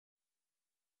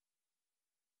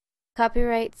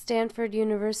Copyright Stanford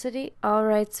University, all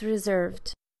rights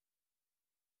reserved.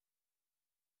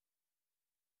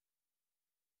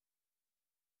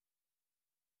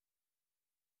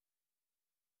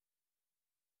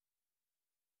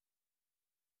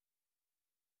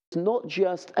 It's not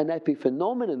just an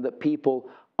epiphenomenon that people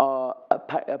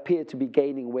appear to be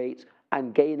gaining weight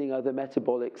and gaining other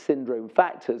metabolic syndrome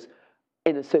factors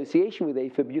in association with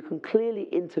AFib. You can clearly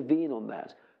intervene on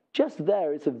that. Just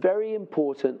there is a very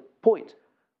important point.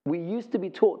 We used to be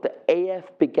taught that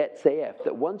AF begets AF,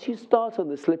 that once you start on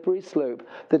the slippery slope,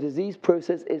 the disease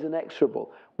process is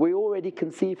inexorable. We already can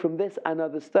see from this and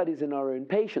other studies in our own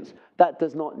patients that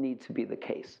does not need to be the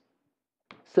case.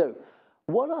 So,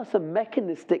 what are some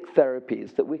mechanistic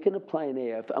therapies that we can apply in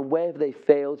AF, and where have they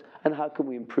failed, and how can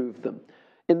we improve them?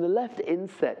 In the left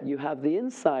inset, you have the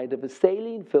inside of a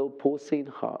saline-filled porcine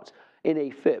heart in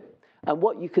AFib. And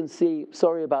what you can see,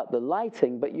 sorry about the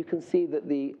lighting, but you can see that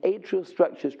the atrial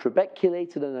structure is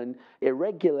trabeculated and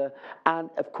irregular, and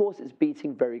of course it's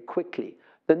beating very quickly.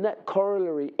 The net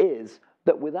corollary is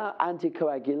that without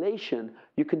anticoagulation,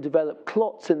 you can develop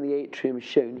clots in the atrium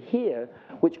shown here,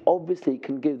 which obviously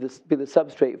can be the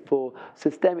substrate for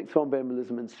systemic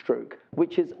thromboembolism and stroke,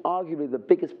 which is arguably the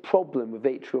biggest problem with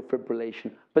atrial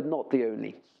fibrillation, but not the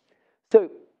only.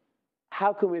 So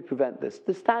how can we prevent this?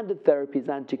 The standard therapy is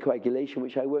anticoagulation,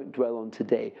 which I won't dwell on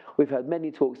today. We've had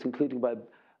many talks, including by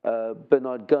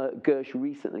Bernard Gersh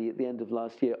recently at the end of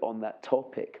last year on that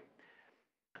topic.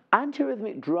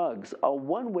 Antiarrhythmic drugs are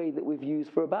one way that we've used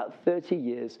for about 30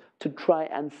 years to try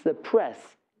and suppress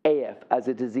AF as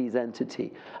a disease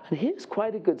entity. And here's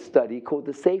quite a good study called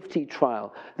the Safety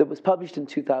Trial that was published in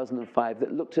 2005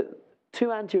 that looked at 2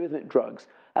 antiarrhythmic drugs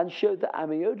and showed that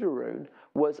amiodarone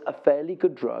was a fairly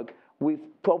good drug.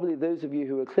 Probably those of you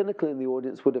who are clinical in the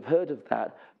audience would have heard of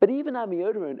that. But even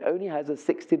amiodarone only has a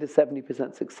 60 to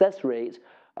 70% success rate,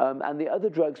 and the other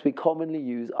drugs we commonly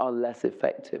use are less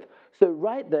effective. So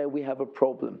right there we have a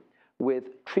problem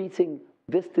with treating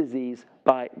this disease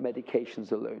by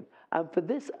medications alone. And for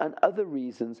this and other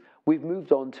reasons, we've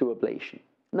moved on to ablation.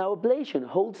 Now, ablation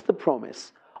holds the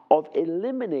promise of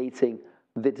eliminating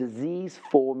the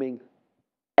disease-forming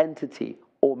entity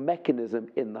or mechanism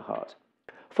in the heart.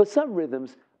 For some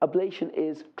rhythms, ablation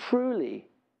is truly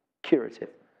curative.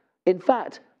 In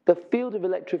fact, the field of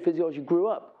electrophysiology grew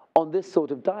up on this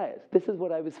sort of diet. This is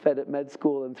what I was fed at med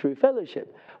school and through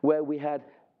fellowship, where we had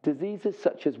diseases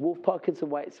such as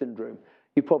Wolff-Parkinson-White syndrome.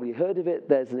 You've probably heard of it.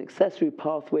 There's an accessory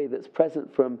pathway that's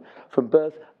present from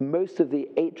birth. Most of the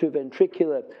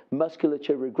atrioventricular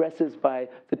musculature regresses by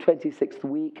the 26th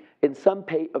week in some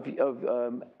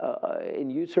in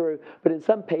utero, but in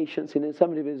some patients and in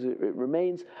some individuals it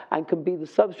remains and can be the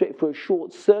substrate for a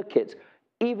short circuit,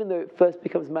 even though it first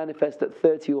becomes manifest at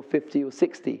 30 or 50 or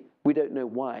 60. We don't know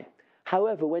why.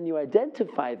 However, when you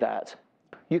identify that,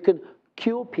 you can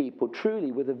cure people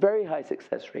truly with a very high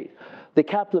success rate. The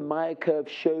Kaplan-Meier curve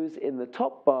shows in the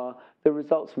top bar the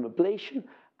results from ablation,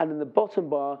 and in the bottom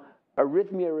bar,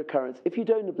 arrhythmia recurrence if you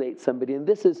don't ablate somebody. And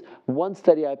this is one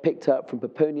study I picked up from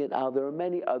Paponi et al. There are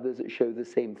many others that show the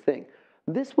same thing.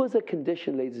 This was a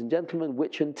condition, ladies and gentlemen,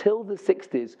 which until the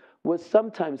 60s was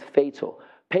sometimes fatal.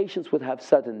 Patients would have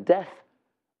sudden death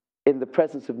in the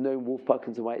presence of known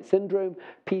Wolff-Parkinson-White syndrome.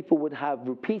 People would have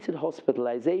repeated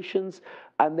hospitalizations,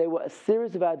 and there were a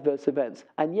series of adverse events.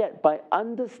 And yet, by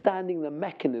understanding the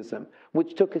mechanism,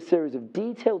 which took a series of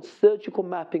detailed surgical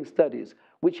mapping studies,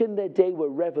 which in their day were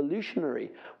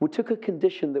revolutionary, we took a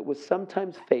condition that was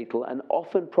sometimes fatal and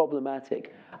often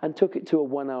problematic and took it to a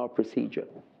 1-hour procedure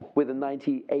with a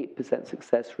 98%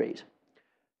 success rate.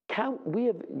 We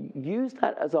have used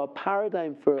that as our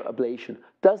paradigm for ablation.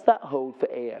 Does that hold for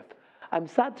AF? I'm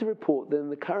sad to report that in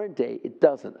the current day, it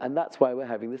doesn't. And that's why we're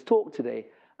having this talk today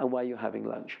and why you're having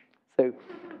lunch. So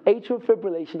atrial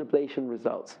fibrillation ablation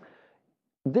results.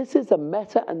 This is a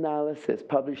meta-analysis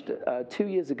published 2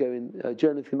 years ago in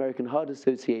Journal of the American Heart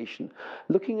Association,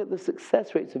 looking at the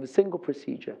success rates of a single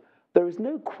procedure. There is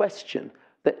no question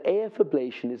that AF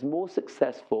ablation is more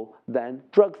successful than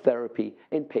drug therapy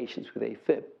in patients with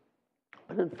AFib.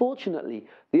 But unfortunately,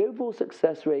 the overall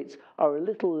success rates are a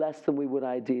little less than we would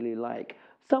ideally like,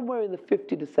 somewhere in the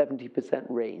 50 to 70%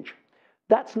 range.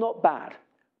 That's not bad,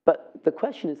 but the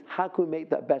question is, how can we make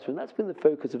that better? And that's been the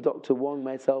focus of Dr. Wang,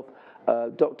 myself,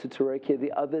 Dr. Torokia,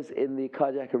 the others in the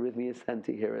Cardiac Arrhythmia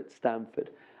Center here at Stanford.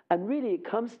 And really, it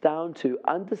comes down to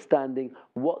understanding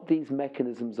what these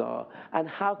mechanisms are and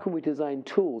how can we design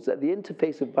tools at the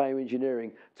interface of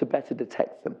bioengineering to better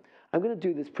detect them. I'm going to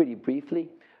do this pretty briefly.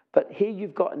 But here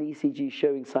you've got an ECG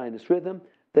showing sinus rhythm.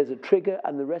 There's a trigger,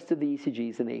 and the rest of the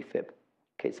ECG is an AFib.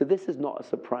 Okay, so this is not a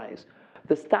surprise.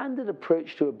 the standard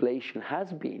approach to ablation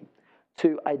has been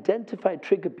to identify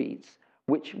trigger beats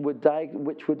which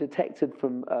were detected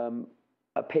from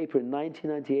a paper in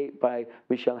 1998 by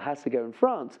Michel Hassiger in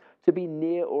France to be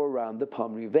near or around the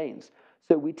pulmonary veins.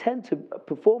 So we tend to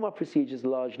perform our procedures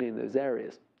largely in those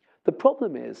areas. The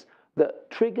problem is that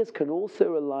triggers can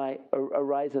also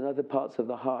arise in other parts of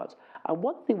the heart. And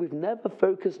one thing we've never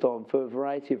focused on for a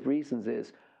variety of reasons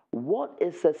is what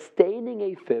is sustaining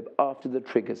AFib after the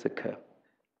triggers occur.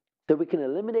 So we can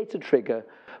eliminate a trigger,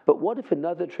 but what if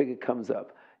another trigger comes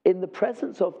up? In the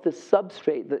presence of the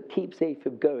substrate that keeps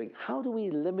AFib going, how do we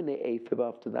eliminate AFib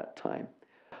after that time?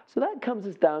 So that comes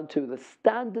us down to the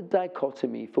standard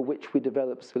dichotomy for which we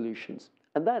develop solutions.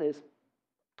 And that is,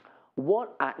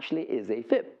 what actually is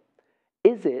AFib?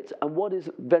 Is it, and what is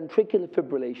ventricular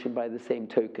fibrillation by the same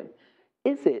token?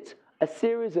 Is it a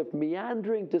series of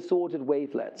meandering disordered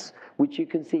wavelets, which you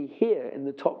can see here in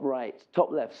the top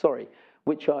left,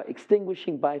 which are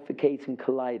extinguishing, bifurcating,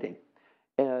 colliding?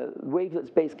 Wavelets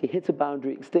basically hit a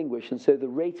boundary, extinguish, and so the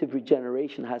rate of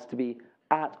regeneration has to be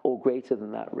at or greater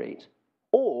than that rate.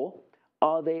 Or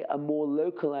are they a more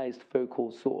localized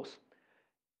focal source?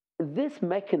 This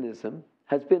mechanism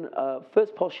has been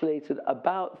first postulated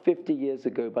about 50 years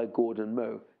ago by Gordon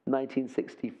Moe,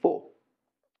 1964.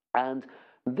 And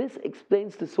this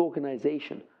explains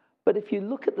disorganization. But if you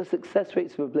look at the success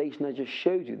rates of ablation I just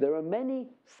showed you, there are many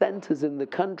centers in the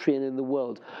country and in the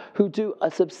world who do a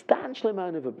substantial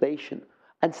amount of ablation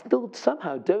and still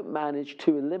somehow don't manage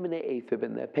to eliminate AFib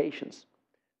in their patients.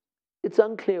 It's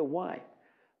unclear why.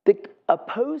 The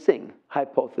opposing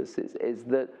hypothesis is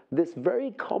that this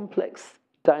very complex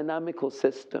dynamical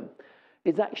system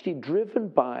is actually driven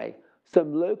by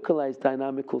some localized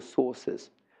dynamical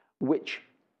sources which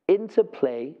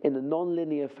interplay in a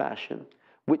nonlinear fashion,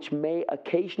 which may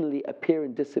occasionally appear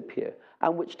and disappear,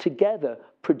 and which together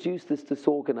produce this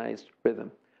disorganized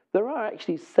rhythm. There are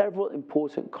actually several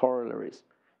important corollaries.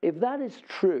 If that is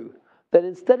true, then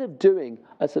instead of doing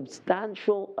a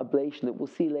substantial ablation that we'll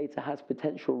see later has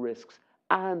potential risks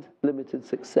and limited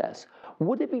success,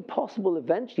 would it be possible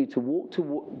eventually to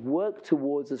work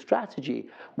towards a strategy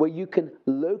where you can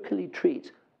locally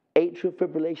treat atrial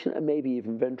fibrillation and maybe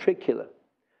even ventricular?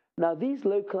 Now, these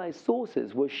localized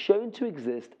sources were shown to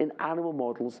exist in animal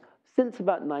models since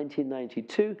about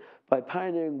 1992 by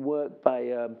pioneering work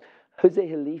by Jose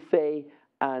Jalife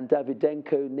and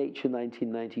Davydenko, Nature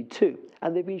 1992.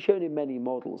 And they've been shown in many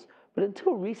models. But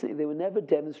until recently, they were never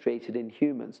demonstrated in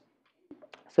humans.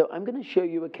 So I'm going to show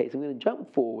you a case. I'm going to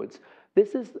jump forwards.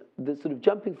 This is the sort of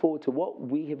jumping forward to what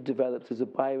we have developed as a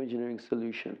bioengineering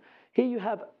solution. Here you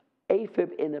have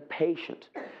AFib in a patient.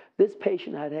 This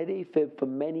patient had AFib for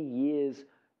many years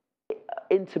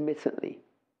intermittently.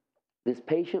 This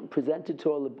patient presented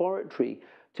to our laboratory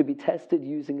to be tested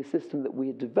using a system that we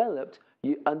had developed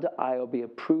under IRB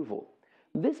approval.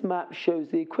 This map shows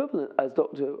the equivalent,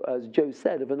 as Joe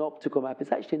said, of an optical map.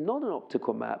 It's actually not an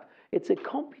optical map. It's a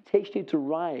computationally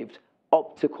derived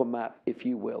optical map, if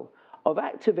you will, of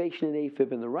activation in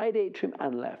AFib in the right atrium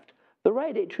and left. The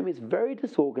right atrium is very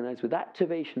disorganized with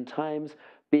activation times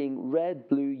being red,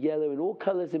 blue, yellow, and all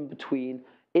colors in between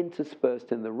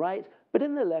interspersed in the right. But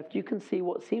in the left, you can see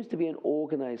what seems to be an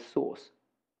organized source.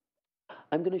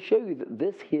 I'm going to show you that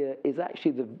this here is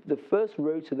actually the first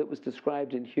rotor that was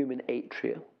described in human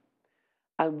atria.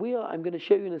 And I'm going to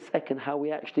show you in a second how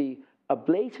we actually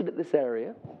ablated at this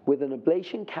area with an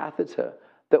ablation catheter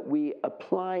that we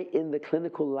apply in the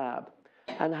clinical lab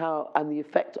and the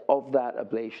effect of that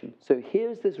ablation. So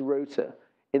here's this rotor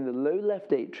in the low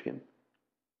left atrium.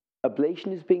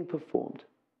 Ablation is being performed.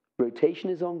 Rotation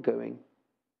is ongoing.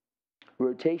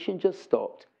 Rotation just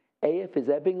stopped. AF is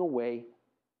ebbing away.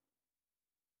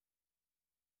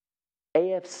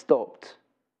 AF stopped.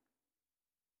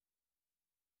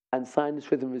 And sinus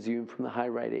rhythm resumed from the high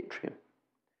right atrium.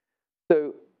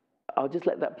 So I'll just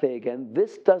let that play again.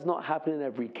 This does not happen in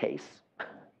every case.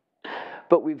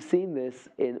 But we've seen this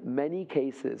in many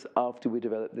cases after we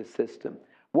developed this system.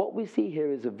 What we see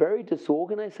here is a very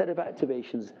disorganized set of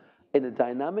activations in a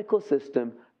dynamical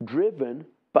system driven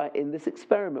by, in this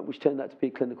experiment, which turned out to be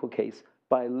a clinical case,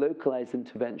 by localized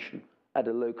intervention at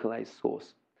a localized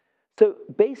source. So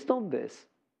based on this,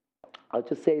 I'll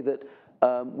just say that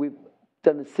we've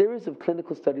done a series of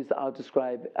clinical studies that I'll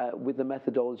describe with the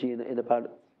methodology in about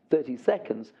 30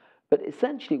 seconds. But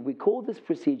essentially, we call this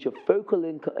procedure focal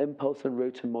impulse and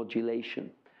rotor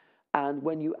modulation. And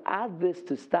when you add this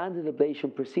to standard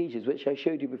ablation procedures, which I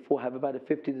showed you before have about a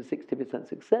 50 to 60%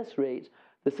 success rate,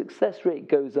 the success rate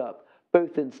goes up,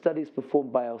 both in studies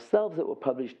performed by ourselves that were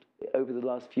published over the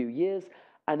last few years,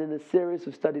 and in a series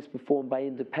of studies performed by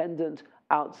independent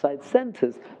outside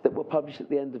centers that were published at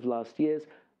the end of last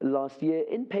year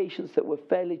in patients that were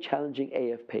fairly challenging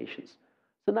AF patients.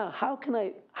 So now, how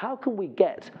can we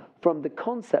get from the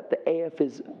concept that AF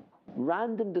is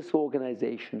random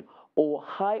disorganization or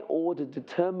high-order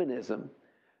determinism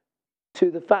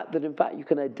to the fact that, in fact, you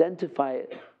can identify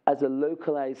it as a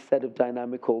localized set of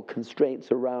dynamical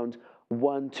constraints around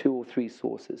 1, 2, or 3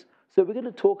 sources? So we're going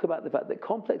to talk about the fact that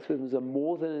complex rhythms are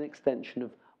more than an extension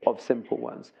of simple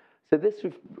ones. So this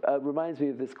reminds me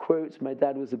of this quote: my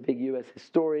dad was a big US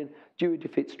historian, Dewey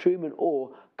defeats Truman,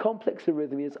 or complex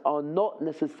arrhythmias are not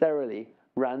necessarily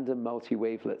random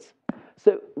multi-wavelets.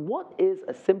 So what is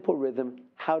a simple rhythm?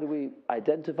 How do we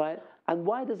identify it? And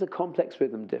why does a complex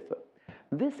rhythm differ?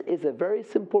 This is a very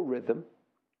simple rhythm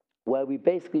where we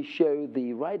basically show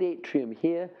the right atrium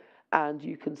here, and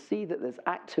you can see that there's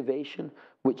activation,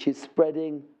 which is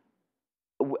spreading,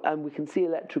 and we can see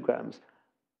electrograms.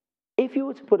 If you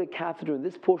were to put a catheter in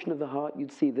this portion of the heart,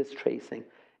 you'd see this tracing.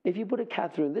 If you put a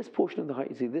catheter in this portion of the heart,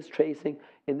 you see this tracing.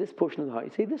 In this portion of the heart,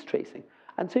 you see this tracing.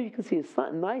 And so you can see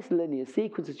a nice linear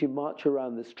sequence as you march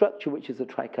around the structure, which is a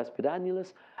tricuspid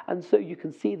annulus. And so you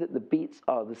can see that the beats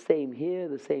are the same here,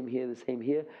 the same here, the same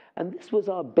here. And this was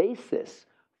our basis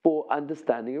for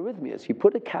understanding arrhythmias. You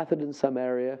put a catheter in some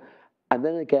area, and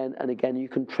then again and again, you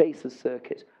can trace a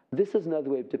circuit. This is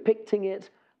another way of depicting it.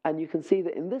 And you can see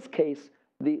that in this case,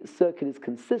 the circuit is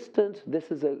consistent.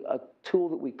 This is a tool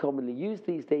that we commonly use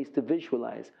these days to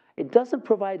visualize. It doesn't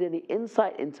provide any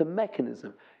insight into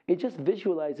mechanism. It just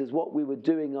visualizes what we were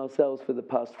doing ourselves for the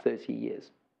past 30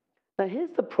 years. Now, here's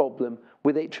the problem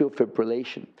with atrial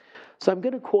fibrillation. So I'm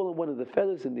going to call on one of the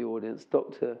fellows in the audience,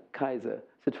 Dr. Kaiser,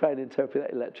 to try and interpret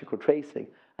that electrical tracing.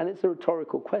 And it's a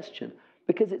rhetorical question,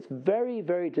 because it's very,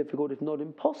 very difficult, if not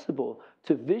impossible,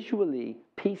 to visually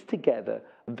piece together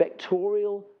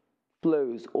vectorial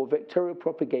flows or vectorial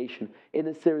propagation in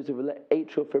a series of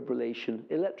atrial fibrillation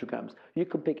electrograms. You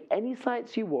can pick any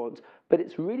sites you want, but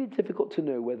it's really difficult to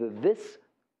know whether this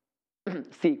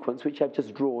sequence, which I've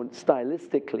just drawn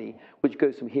stylistically, which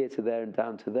goes from here to there and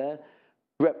down to there,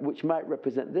 which might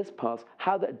represent this pass,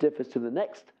 how that differs to the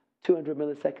next 200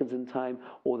 milliseconds in time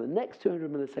or the next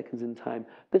 200 milliseconds in time.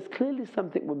 There's clearly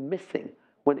something we're missing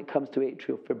when it comes to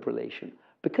atrial fibrillation.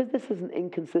 Because this is an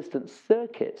inconsistent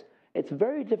circuit, it's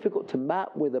very difficult to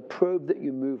map with a probe that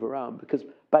you move around, because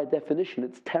by definition,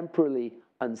 it's temporally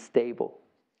unstable.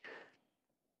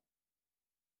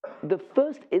 The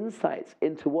first insights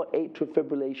into what atrial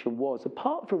fibrillation was,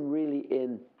 apart from really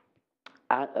in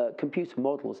computer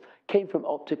models, came from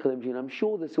optical imaging. I'm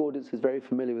sure this audience is very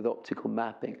familiar with optical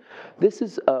mapping. This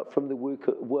is from the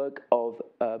work of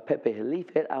Pepe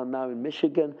Jalife et al. Now in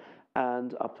Michigan,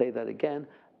 and I'll play that again.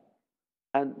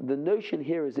 And the notion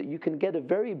here is that you can get a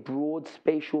very broad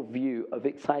spatial view of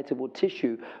excitable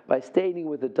tissue by staining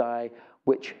with a dye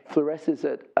which fluoresces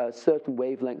at a certain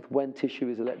wavelength when tissue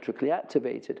is electrically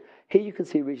activated. Here you can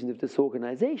see regions of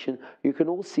disorganization. You can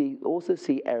also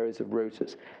see areas of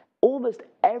rotors. Almost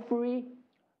every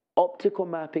optical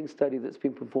mapping study that's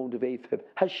been performed of AFib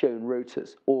has shown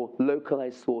rotors or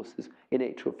localized sources in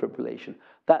atrial fibrillation.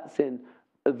 That's in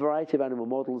a variety of animal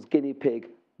models: guinea pig,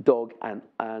 dog,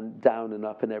 and down and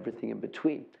up and everything in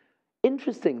between.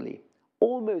 Interestingly,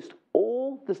 almost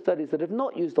all the studies that have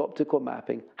not used optical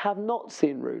mapping have not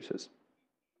seen rotors.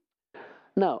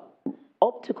 Now,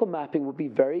 optical mapping would be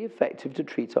very effective to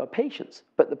treat our patients,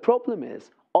 but the problem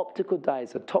is optical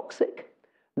dyes are toxic,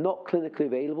 not clinically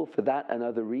available for that and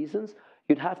other reasons.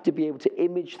 You'd have to be able to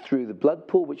image through the blood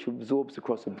pool, which absorbs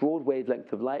across a broad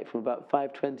wavelength of light from about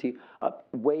 520 up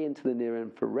way into the near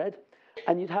infrared.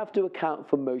 And you'd have to account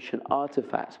for motion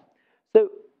artifact. So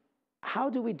how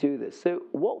do we do this? So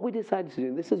what we decided to do,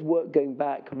 and this is work going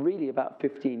back really about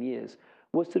 15 years,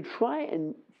 was to try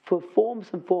and perform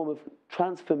some form of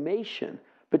transformation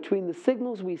between the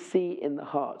signals we see in the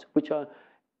heart, which are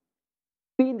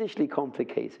fiendishly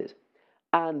complicated,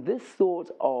 and this sort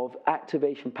of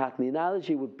activation pattern. The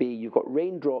analogy would be you've got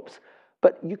raindrops,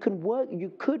 but you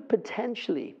could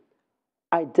potentially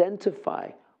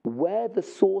identify where the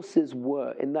sources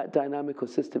were in that dynamical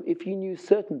system if you knew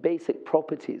certain basic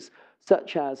properties,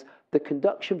 such as the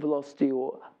conduction velocity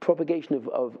or propagation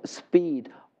of speed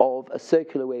of a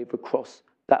circular wave across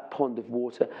that pond of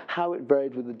water, how it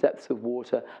varied with the depths of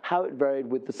water, how it varied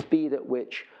with the speed at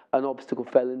which an obstacle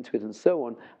fell into it, and so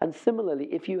on. And similarly,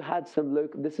 if you had some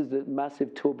local, this is the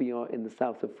massive tourbillon in the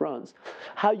south of France,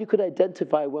 how you could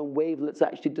identify when wavelets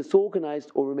actually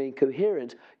disorganized or remain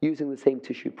coherent using the same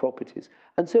tissue properties.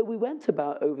 And so we went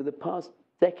about over the past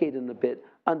decade and a bit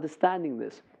understanding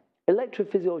this.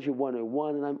 Electrophysiology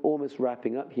 101, and I'm almost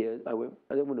wrapping up here. I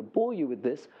don't want to bore you with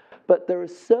this, but there are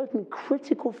certain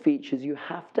critical features you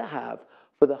have to have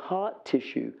for the heart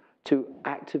tissue to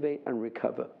activate and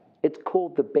recover. It's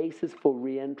called the basis for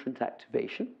reentrant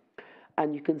activation.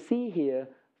 And you can see here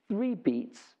 3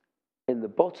 beats in the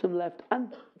bottom left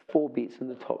and 4 beats in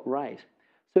the top right.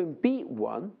 So in beat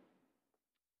 1,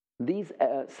 these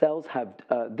cells have,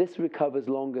 this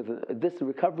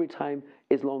recovery time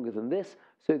is longer than this.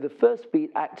 So the first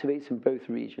beat activates in both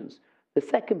regions. The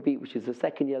second beat, which is the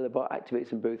second yellow bar,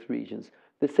 activates in both regions.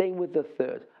 The same with the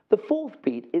third. The fourth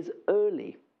beat is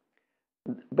early.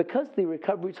 Because the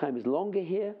recovery time is longer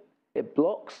here, it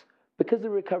blocks. Because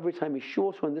the recovery time is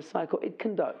shorter on this cycle, it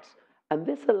conducts. And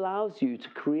this allows you to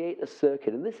create a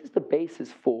circuit. And this is the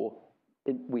basis for,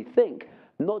 we think,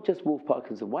 not just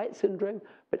Wolff-Parkinson-White syndrome,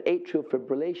 but atrial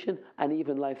fibrillation and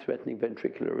even life-threatening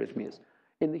ventricular arrhythmias.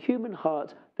 In the human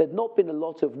heart, there'd not been a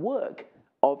lot of work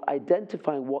of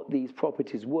identifying what these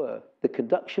properties were, the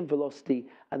conduction velocity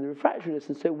and the refractoriness.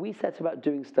 And so we set about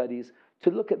doing studies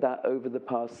to look at that over the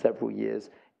past several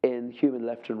years in human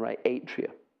left and right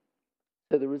atria.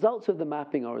 So the results of the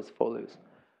mapping are as follows.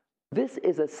 This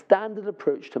is a standard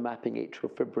approach to mapping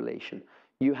atrial fibrillation.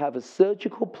 You have a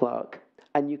surgical plaque,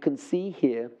 and you can see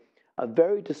here a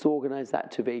very disorganized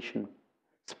activation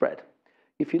spread.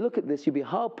 If you look at this, you'd be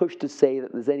hard pushed to say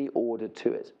that there's any order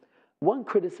to it. One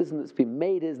criticism that's been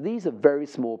made is these are very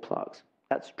small plaques.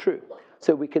 That's true.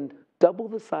 So we can double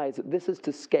the size. This is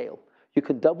to scale. You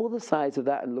can double the size of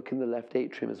that and look in the left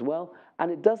atrium as well,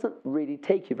 and it doesn't really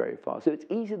take you very far. So it's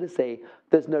easy to say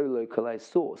there's no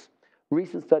localized source.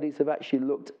 Recent studies have actually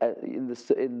looked at, in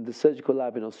the surgical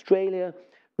lab in Australia,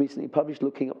 recently published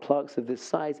looking at plaques of this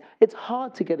size. It's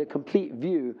hard to get a complete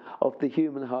view of the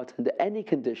human heart under any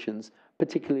conditions,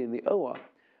 particularly in the OR.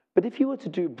 But if you were to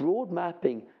do broad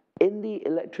mapping in the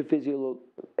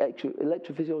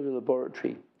electrophysiology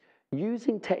laboratory,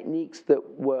 using techniques that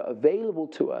were available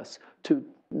to us to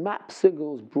map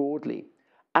signals broadly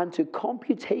and to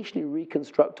computationally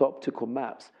reconstruct optical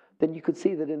maps, then you could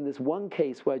see that in this one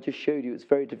case where I just showed you it's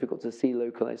very difficult to see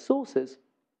localized sources,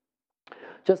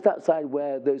 just outside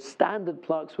where those standard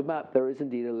plaques were mapped, there is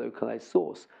indeed a localized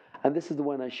source. And this is the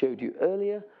one I showed you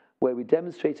earlier, where we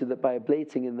demonstrated that by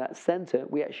ablating in that center,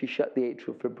 we actually shut the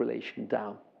atrial fibrillation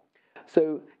down.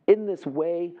 So in this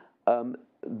way,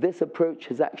 this approach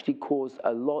has actually caused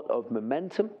a lot of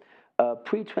momentum.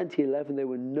 Pre-2011, there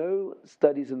were no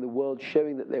studies in the world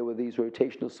showing that there were these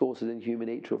rotational sources in human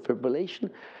atrial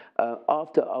fibrillation.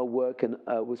 After our work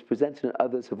was presented and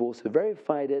others have also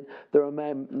verified it, there are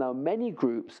now many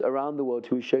groups around the world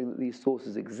who are showing that these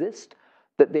sources exist,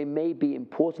 that they may be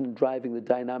important in driving the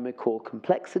dynamical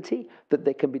complexity, that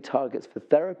they can be targets for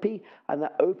therapy, and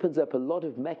that opens up a lot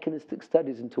of mechanistic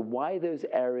studies into why those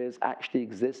areas actually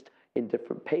exist in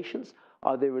different patients.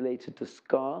 Are they related to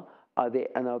scar?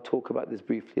 And I'll talk about this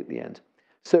briefly at the end.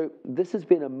 So this has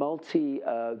been a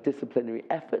multidisciplinary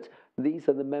effort. These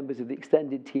are the members of the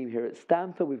extended team here at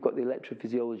Stanford. We've got the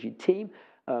electrophysiology team.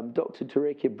 Dr.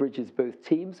 Turekia bridges both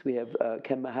teams. We have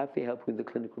Ken Mahaffey helping with the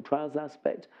clinical trials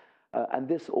aspect. And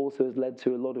this also has led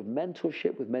to a lot of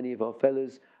mentorship with many of our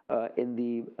fellows in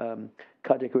the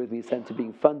Cardiac Arrhythmia Center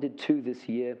being funded to this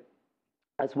year,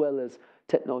 as well as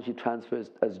technology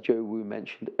transfers, as Joe Wu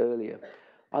mentioned earlier.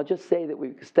 I'll just say that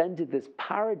we've extended this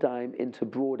paradigm into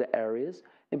broader areas,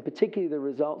 in particular the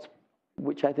results,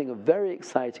 which I think are very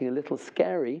exciting, a little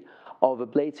scary, of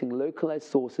ablating localized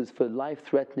sources for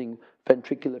life-threatening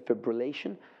ventricular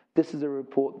fibrillation. This is a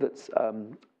report that's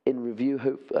in review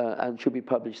and should be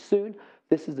published soon.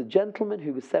 This is a gentleman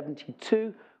who was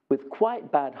 72 with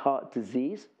quite bad heart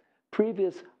disease,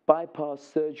 previous bypass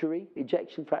surgery,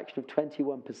 ejection fraction of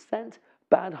 21%,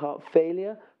 bad heart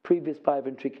failure, previous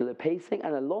biventricular pacing,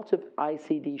 and a lot of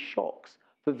ICD shocks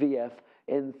for VF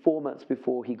in 4 months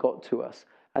before he got to us.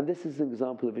 And this is an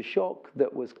example of a shock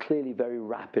that was clearly very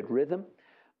rapid rhythm.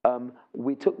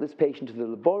 We took this patient to the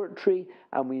laboratory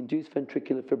and we induced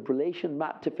ventricular fibrillation,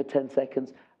 mapped it for 10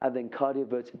 seconds, and then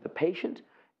cardioverted the patient.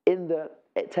 In the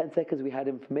 10 seconds, we had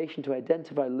information to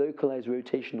identify localized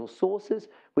rotational sources,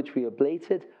 which we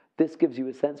ablated. This gives you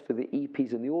a sense for the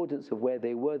EPs in the audience of where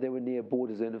they were. They were near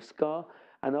border zone of scar.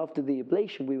 And after the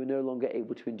ablation, we were no longer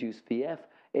able to induce VF.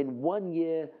 In 1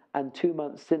 year and 2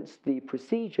 months since the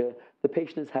procedure, the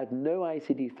patient has had no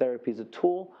ICD therapies at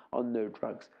all on no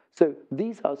drugs. So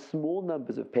these are small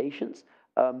numbers of patients,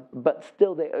 but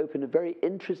still they open a very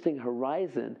interesting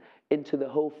horizon into the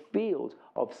whole field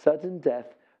of sudden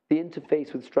death, the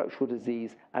interface with structural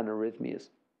disease and arrhythmias.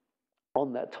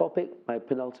 On that topic, my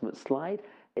penultimate slide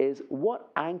is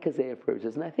what anchors aortic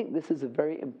rotors, and I think this is a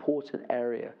very important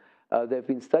area. There have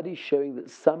been studies showing that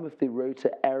some of the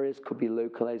rotor areas could be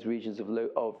localized regions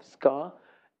of scar.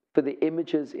 For the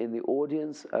images in the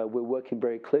audience, we're working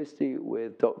very closely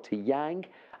with Dr. Yang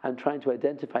and trying to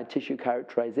identify tissue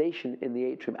characterization in the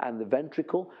atrium and the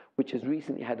ventricle, which has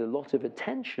recently had a lot of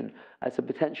attention as a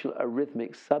potential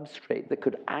arrhythmic substrate that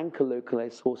could anchor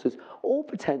localized sources or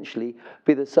potentially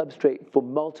be the substrate for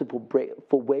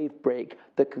for wave break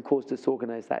that can cause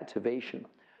disorganized activation.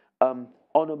 On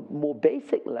a more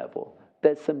basic level,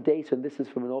 there's some data, and this is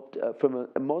from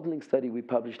a modeling study we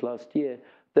published last year,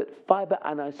 that fiber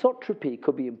anisotropy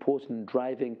could be important in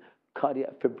driving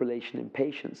cardiac fibrillation in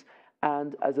patients.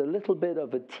 And as a little bit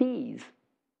of a tease,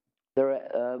 there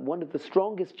are, one of the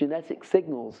strongest genetic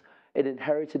signals in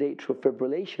inherited atrial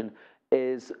fibrillation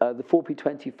is the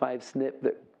 4p25 SNP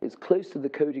that is close to the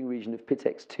coding region of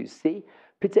PITX2C.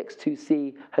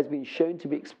 PITX2C has been shown to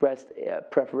be expressed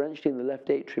preferentially in the left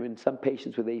atrium in some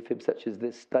patients with AFib, such as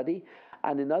this study,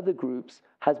 and in other groups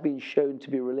has been shown to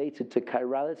be related to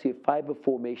chirality of fiber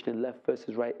formation in left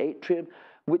versus right atrium,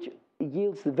 which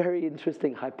yields the very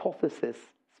interesting hypothesis,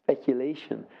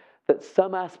 speculation, that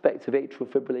some aspects of atrial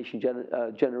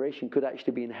fibrillation generation could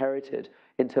actually be inherited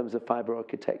in terms of fiber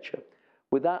architecture.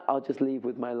 With that, I'll just leave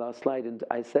with my last slide, and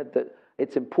I said that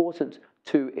it's important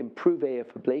to improve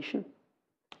AF ablation.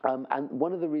 And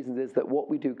one of the reasons is that what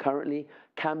we do currently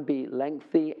can be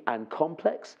lengthy and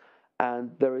complex,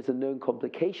 and there is a known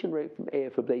complication rate from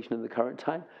AF ablation in the current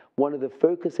time. One of the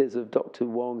focuses of Dr.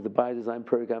 Wang, the Biodesign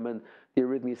Program, and the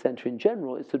Arrhythmia Center in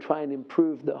general is to try and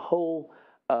improve the whole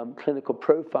clinical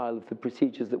profile of the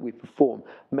procedures that we perform,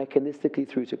 mechanistically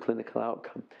through to clinical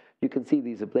outcome. You can see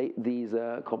these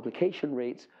complication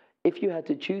rates. If you had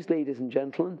to choose, ladies and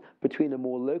gentlemen, between a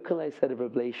more localized set of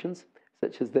ablations,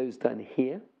 such as those done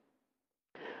here,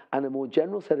 and a more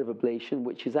general set of ablation,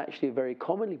 which is actually a very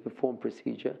commonly performed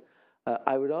procedure,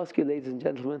 I would ask you, ladies and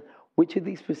gentlemen, which of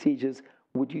these procedures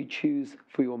would you choose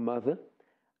for your mother,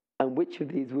 and which of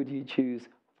these would you choose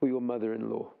for your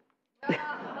mother-in-law?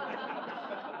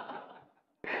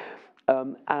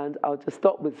 And I'll just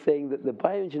stop with saying that the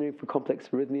bioengineering for complex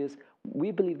arrhythmias,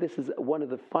 we believe this is one of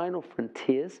the final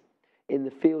frontiers in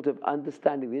the field of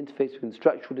understanding the interface between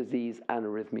structural disease and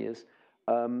arrhythmias.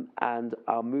 And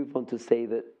I'll move on to say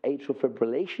that atrial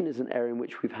fibrillation is an area in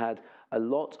which we've had a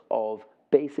lot of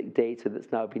basic data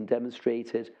that's now been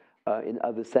demonstrated in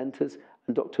other centers.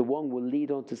 And Dr. Wang will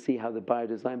lead on to see how the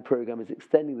Biodesign Program is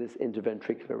extending this into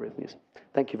ventricular arrhythmias.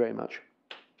 Thank you very much.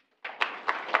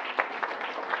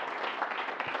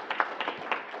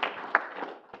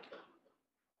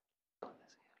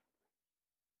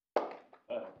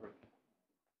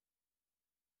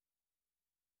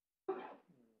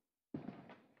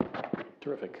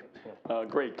 Terrific.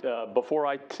 Great. Before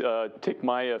I take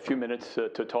my few minutes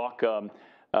to talk,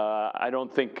 I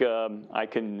don't think I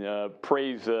can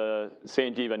praise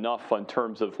Sanjiv enough in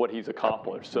terms of what he's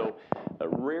accomplished. So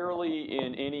rarely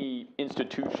in any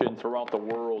institution throughout the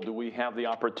world do we have the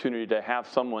opportunity to have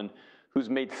someone who's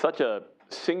made such a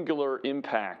singular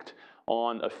impact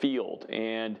on a field.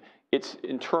 And it's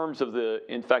in terms of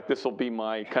in fact, this will be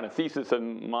my kind of thesis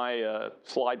and my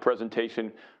slide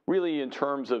presentation, really in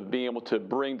terms of being able to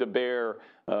bring to bear,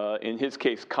 in his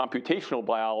case, computational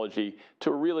biology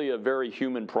to really a very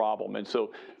human problem. And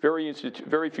so very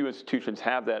few institutions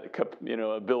have that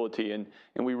ability, and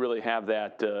we really have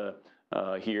that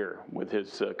here with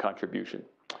his contribution.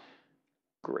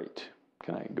 Great.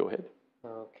 Can I go ahead?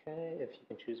 Okay, if you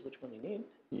can choose which one you need.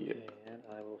 Yep. And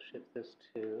I will shift this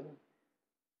to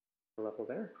the level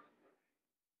there.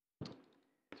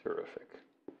 Terrific.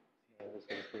 Yeah, this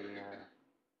is the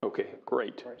Okay,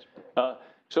 great.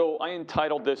 So I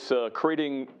entitled this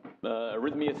Creating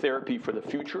Arrhythmia Therapy for the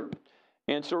Future.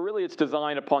 And so really it's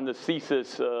designed upon the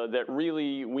thesis that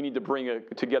really we need to bring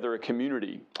together a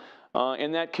community.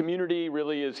 And that community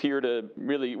really is here to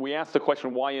we ask the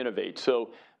question, why innovate?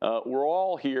 So we're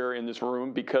all here in this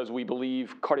room because we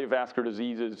believe cardiovascular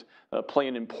diseases play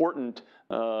an important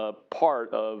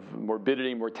part of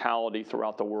morbidity and mortality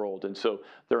throughout the world. And so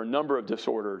there are a number of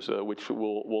disorders which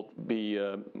we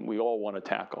all want to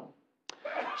tackle.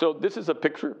 So this is a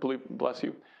picture, bless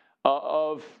you,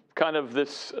 of kind of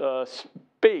this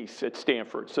space at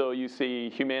Stanford. So you see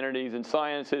humanities and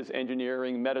sciences,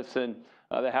 engineering, medicine.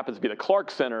 That happens to be the Clark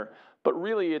Center, but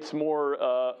really it's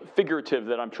more figurative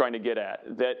that I'm trying to get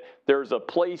at, that there's a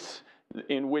place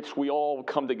in which we all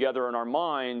come together in our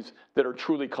minds that are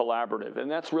truly collaborative. And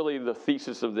that's really the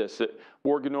thesis of this, that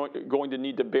we're going to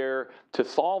need to bear to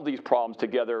solve these problems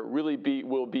together,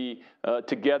 will be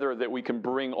together, that we can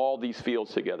bring all these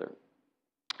fields together.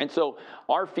 And so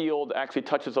our field actually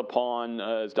touches upon,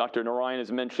 as Dr. Narayan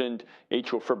has mentioned,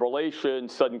 atrial fibrillation,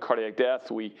 sudden cardiac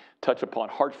death. We touch upon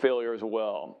heart failure as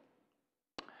well.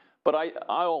 But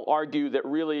I'll argue that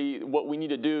really what we need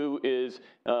to do is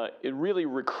really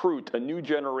recruit a new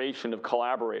generation of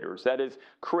collaborators. That is,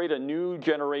 create a new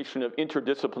generation of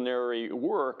interdisciplinary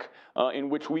work in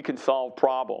which we can solve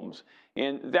problems.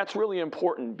 And that's really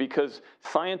important because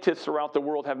scientists throughout the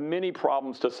world have many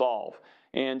problems to solve.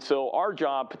 And so our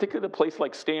job, particularly at a place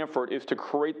like Stanford, is to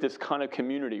create this kind of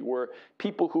community where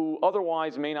people who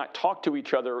otherwise may not talk to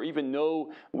each other or even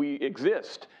know we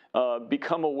exist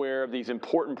become aware of these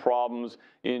important problems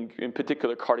in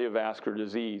particular cardiovascular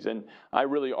disease. And I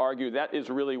really argue that is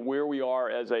really where we are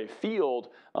as a field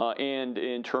and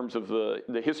in terms of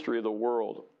the history of the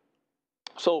world.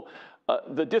 So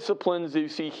the disciplines you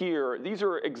see here, these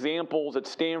are examples at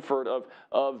Stanford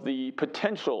of the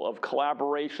potential of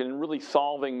collaboration and really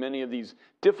solving many of these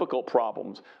difficult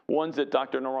problems, ones that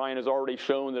Dr. Narayan has already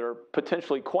shown that are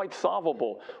potentially quite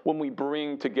solvable when we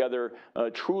bring together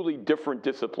truly different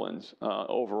disciplines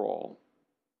overall.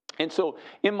 And so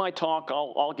in my talk,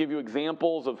 I'll give you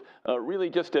examples of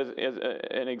really just as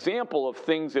an example of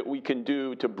things that we can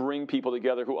do to bring people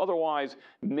together who otherwise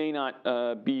may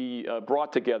not be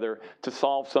brought together to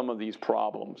solve some of these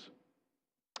problems.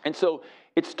 And so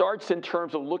it starts in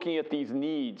terms of looking at these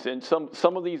needs, and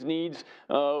some of these needs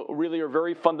really are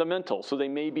very fundamental. So they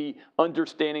may be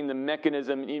understanding the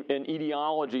mechanism and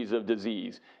etiologies of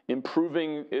disease,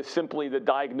 improving simply the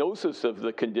diagnosis of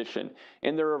the condition,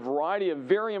 and there are a variety of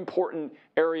very important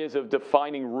areas of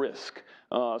defining risk.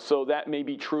 So that may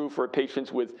be true for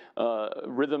patients with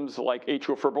rhythms like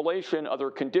atrial fibrillation, other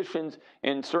conditions,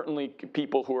 and certainly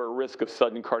people who are at risk of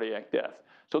sudden cardiac death.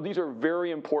 So these are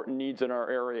very important needs in our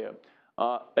area.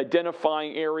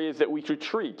 Identifying areas that we should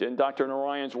treat, and Dr.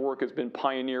 Narayan's work has been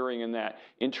pioneering in that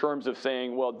in terms of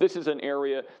saying, well, this is an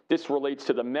area, this relates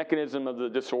to the mechanism of the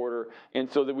disorder,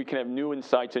 and so that we can have new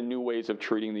insights and new ways of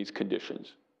treating these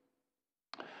conditions.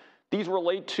 These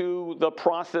relate to the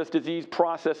disease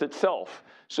process itself.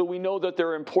 So we know that there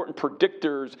are important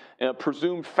predictors,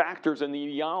 presumed factors in the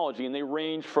etiology, and they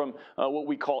range from what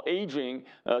we call aging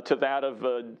to that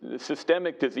of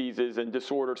systemic diseases and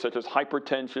disorders such as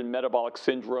hypertension, metabolic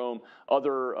syndrome,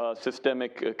 other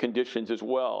systemic conditions as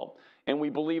well. And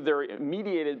we believe they're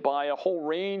mediated by a whole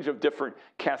range of different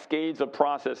cascades of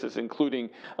processes, including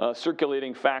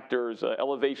circulating factors,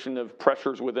 elevation of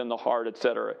pressures within the heart, et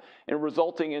cetera, and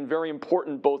resulting in very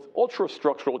important both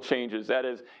ultrastructural changes, that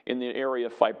is, in the area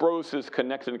of fibrosis,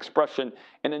 connective expression,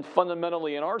 and then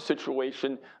fundamentally in our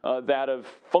situation, that of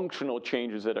functional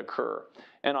changes that occur.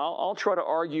 And I'll try to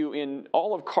argue in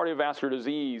all of cardiovascular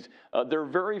disease, there are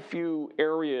very few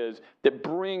areas that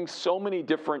bring so many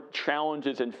different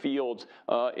challenges and fields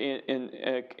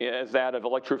as that of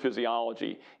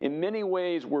electrophysiology. In many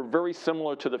ways, we're very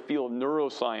similar to the field of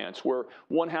neuroscience, where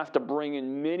one has to bring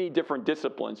in many different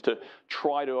disciplines to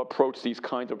try to approach these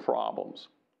kinds of problems.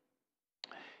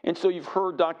 And so you've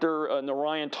heard Dr.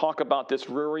 Narayan talk about this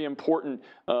very important,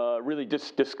 really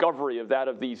discovery of that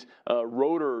of these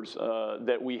rotors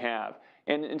that we have.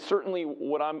 And certainly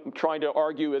what I'm trying to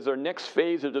argue is our next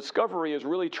phase of discovery is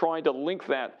really trying to link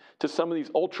that to some of these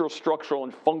ultrastructural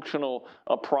and functional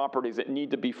properties that need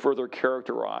to be further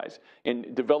characterized,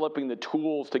 and developing the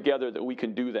tools together that we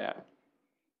can do that.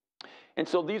 And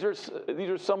so these are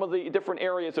some of the different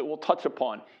areas that we'll touch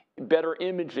upon. Better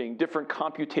imaging, different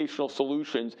computational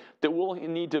solutions that we'll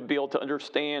need to be able to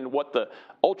understand what the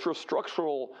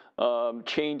ultrastructural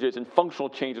changes and functional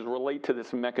changes relate to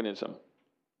this mechanism.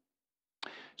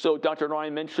 So Dr.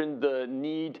 Narayan mentioned the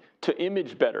need to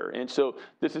image better. And so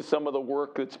this is some of the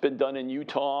work that's been done in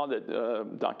Utah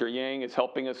that Dr. Yang is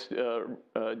helping us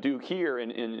do here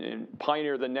and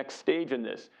pioneer the next stage in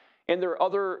this. And there are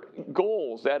other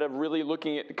goals that of really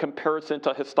looking at comparison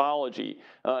to histology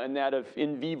and that of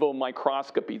in vivo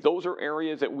microscopy. Those are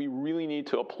areas that we really need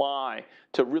to apply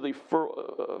to really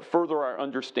further our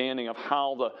understanding of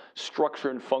how the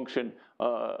structure and function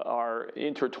are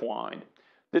intertwined.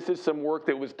 This is some work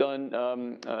that was done,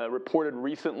 reported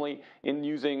recently in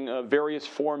using various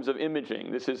forms of imaging.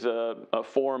 This is a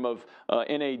form of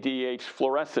NADH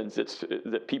fluorescence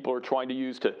that people are trying to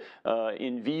use to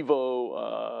in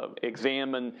vivo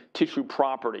examine tissue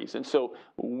properties. And so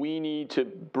we need to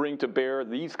bring to bear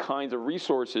these kinds of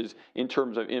resources in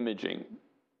terms of imaging.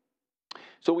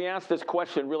 So we asked this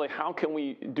question, really, how can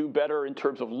we do better in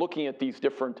terms of looking at these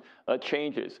different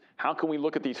changes? How can we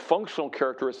look at these functional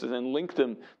characteristics and link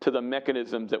them to the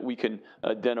mechanisms that we can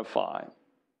identify?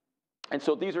 And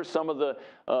so these are some of the,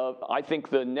 I think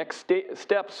the next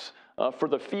steps for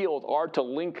the field are to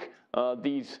link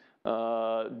these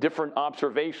different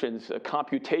observations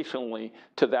computationally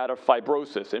to that of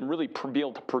fibrosis and really be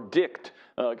able to predict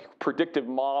predictive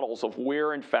models of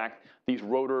where, in fact, these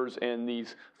rotors and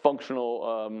these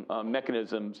functional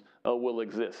mechanisms will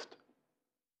exist.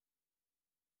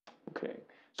 Okay.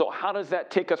 So how does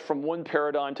that take us from one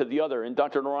paradigm to the other? And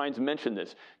Dr. Narayan's mentioned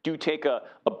this. Do you take a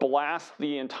blast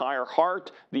the entire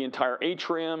heart, the entire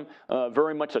atrium,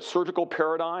 very much a surgical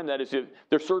paradigm? That is, if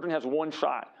their surgeon has one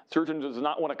shot, surgeon does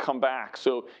not want to come back.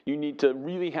 So you need to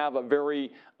really have a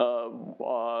very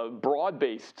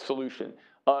broad-based solution.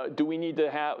 Do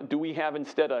we have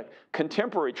instead a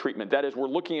contemporary treatment? That is, we're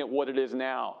looking at what it is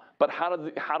now. But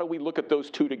how do we look at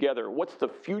those two together? What's the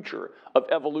future of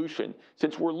evolution?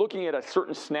 Since we're looking at a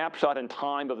certain snapshot in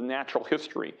time of natural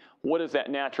history, what is that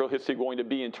natural history going to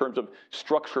be in terms of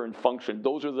structure and function?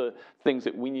 Those are the things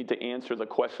that we need to answer the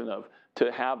question of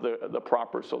to have the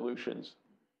proper solutions.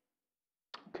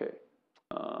 Okay,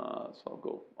 so I'll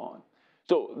go on.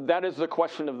 So that is the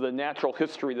question of the natural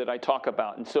history that I talk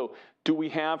about. And so do we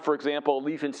have, for example, a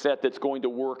lesion set that's going to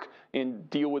work and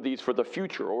deal with these for the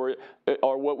future?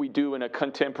 Or what we do in a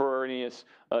contemporaneous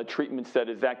treatment set,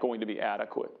 is that going to be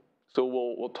adequate? So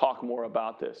we'll talk more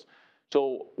about this.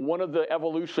 So one of the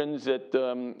evolutions that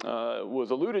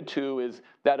was alluded to is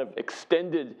that of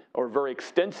extended or very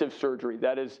extensive surgery.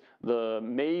 That is the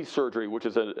maze surgery, which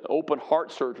is an open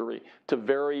heart surgery to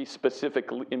very specific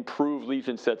improved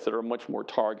lesion sets that are much more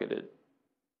targeted.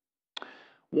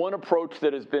 One approach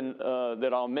that has been,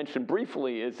 that I'll mention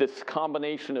briefly, is this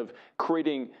combination of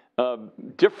creating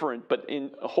different but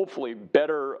hopefully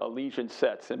better lesion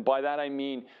sets. And by that I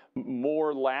mean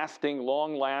more lasting,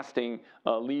 long-lasting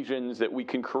lesions that we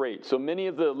can create. So many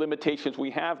of the limitations we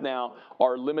have now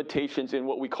are limitations in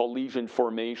what we call lesion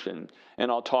formation, and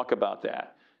I'll talk about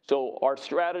that. So our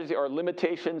strategy, our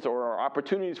limitations or our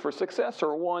opportunities for success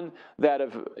are one that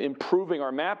of improving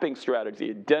our mapping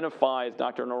strategy, identify, as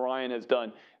Dr. Narayan has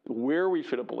done, where we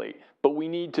should ablate, but we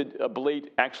need to ablate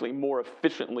actually more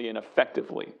efficiently and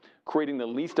effectively, creating the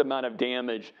least amount of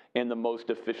damage and the most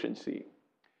efficiency.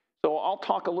 So I'll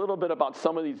talk a little bit about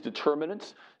some of these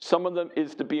determinants. Some of them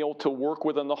is to be able to work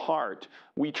within the heart.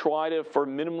 We try to, for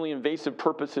minimally invasive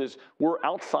purposes, we're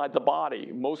outside the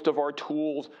body. Most of our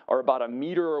tools are about 1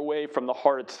 meter away from the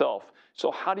heart itself.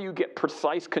 So how do you get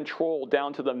precise control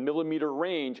down to the millimeter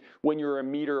range when you're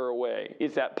 1 meter away?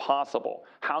 Is that possible?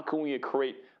 How can we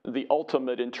create the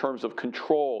ultimate in terms of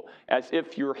control as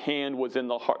if your hand was in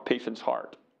the patient's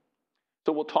heart?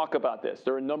 So we'll talk about this.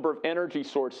 There are a number of energy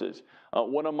sources.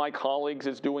 One of my colleagues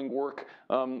is doing work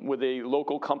with a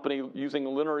local company using a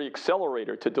linear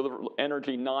accelerator to deliver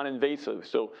energy non-invasive.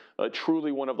 So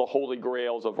truly one of the holy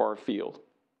grails of our field.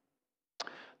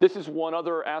 This is one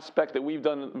other aspect that we've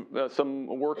done some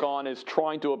work on, is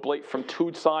trying to ablate from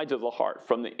two sides of the heart,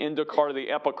 from the endocardial to the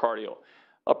epicardial.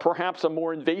 Perhaps a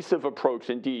more invasive approach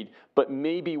indeed, but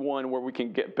maybe one where we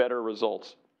can get better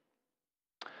results.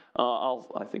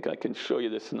 I think I can show you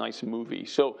this nice movie.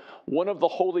 So one of the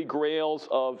holy grails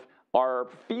of our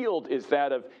field is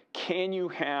that of, can you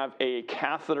have a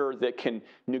catheter that can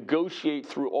negotiate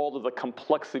through all of the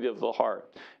complexity of the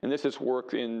heart? And this is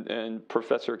work in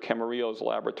Professor Camarillo's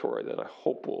laboratory that I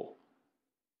hope will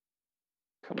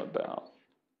come about.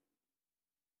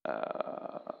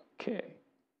 Okay.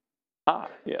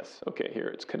 Yes, okay, here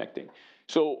it's connecting.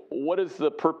 So what is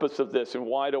the purpose of this, and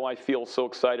why do I feel so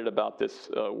excited about this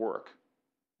work?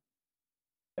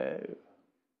 It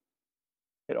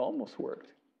almost worked.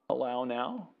 Allow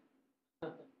now.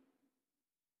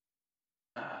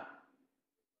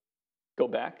 Go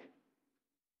back.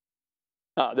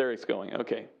 There it's going.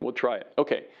 Okay, we'll try it.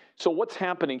 Okay, so what's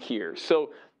happening here?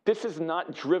 So this is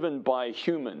not driven by a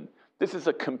human. This is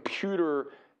a computer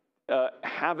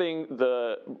having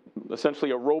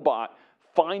essentially a robot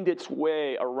find its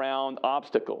way around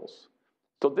obstacles.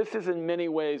 So this is in many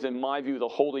ways, in my view, the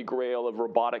holy grail of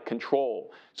robotic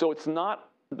control. So it's not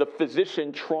the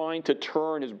physician trying to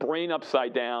turn his brain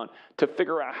upside down to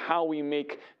figure out how we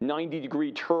make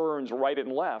 90-degree turns right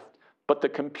and left, but the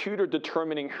computer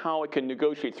determining how it can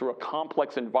negotiate through a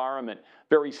complex environment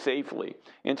very safely.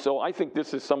 And so I think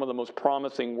this is some of the most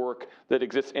promising work that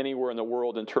exists anywhere in the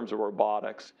world in terms of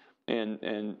robotics. And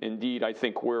indeed, I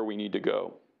think where we need to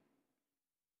go.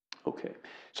 Okay,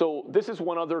 so this is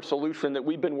one other solution that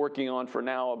we've been working on for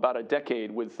now about a decade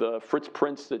with Fritz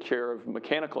Prinz, the chair of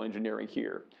mechanical engineering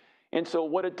here. And so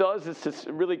what it does is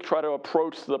to really try to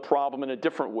approach the problem in a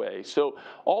different way. So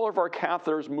all of our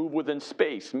catheters move within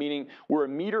space, meaning we're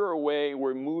 1 meter away,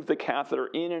 we move the catheter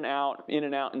in and out in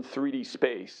 3D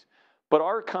space. But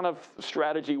our kind of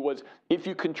strategy was, if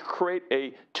you can create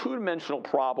a two-dimensional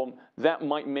problem, that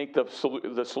might make the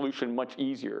solution much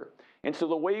easier. And so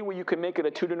the way where you can make it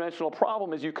a two-dimensional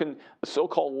problem is you can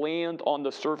so-called land on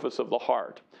the surface of the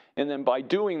heart. And then by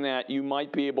doing that, you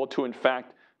might be able to, in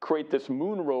fact, create this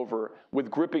moon rover with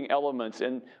gripping elements.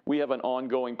 And we have an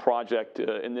ongoing project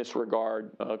in this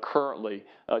regard currently,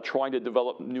 trying to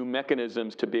develop new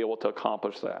mechanisms to be able to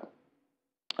accomplish that.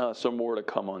 So more to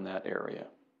come on that area.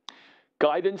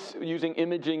 Guidance using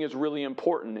imaging is really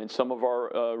important, and some of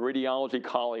our radiology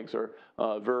colleagues are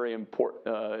very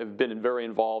important, have been very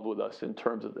involved with us in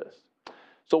terms of this.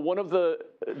 So one of the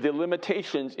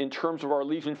limitations in terms of our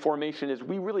lesion formation is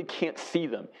we really can't see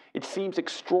them. It seems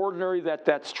extraordinary that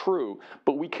that's true,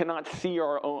 but we cannot see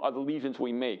the lesions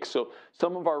we make. So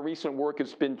some of our recent work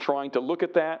has been trying to look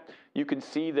at that. You can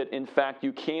see that, in fact,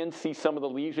 you can see some of the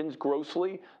lesions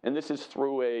grossly, and this is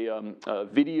through a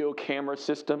video camera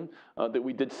system that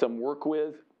we did some work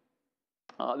with.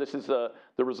 This is the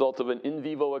result of an in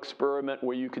vivo experiment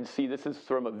where you can see this is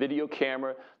from a video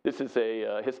camera. This is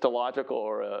a histological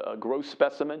or a gross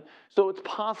specimen. So it's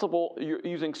possible you're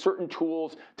using certain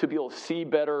tools to be able to see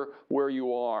better where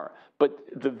you are. But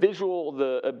the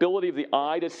ability of the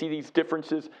eye to see these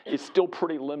differences is still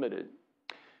pretty limited.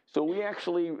 So we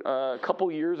actually, a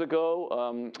couple years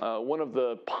ago, one of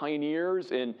the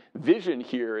pioneers in vision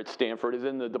here at Stanford is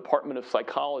in the Department of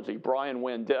Psychology, Brian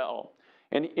Wendell.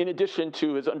 And in addition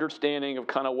to his understanding of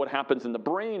kind of what happens in the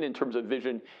brain in terms of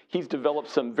vision, he's developed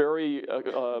some very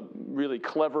really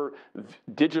clever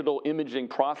digital imaging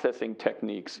processing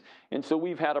techniques. And so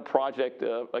we've had a project,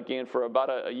 again, for about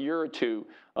a year or two,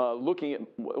 looking at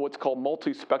what's called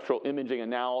multispectral imaging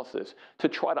analysis to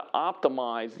try to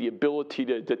optimize the ability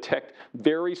to detect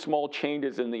very small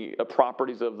changes in the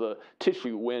properties of the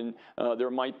tissue when there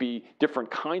might be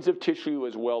different kinds of tissue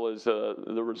as well as the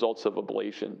results of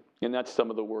ablation. And that's some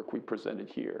of the work we presented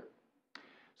here.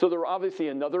 So there are obviously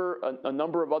a number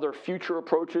of other future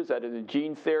approaches, that is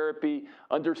gene therapy,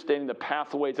 understanding the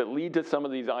pathways that lead to some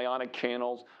of these ionic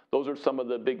channels. Those are some of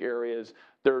the big areas.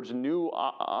 There's new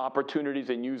opportunities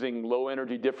in using low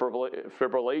energy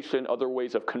defibrillation, other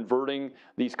ways of converting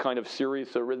these kind of serious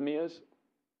arrhythmias.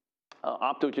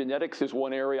 Optogenetics is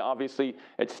one area, obviously,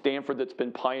 at Stanford that's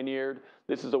been pioneered.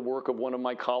 This is a work of one of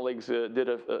my colleagues did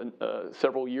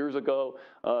several years ago,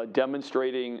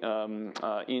 demonstrating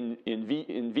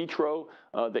in vitro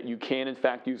that you can, in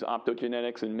fact, use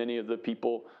optogenetics, and many of the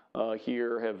people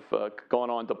here have gone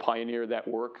on to pioneer that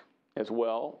work as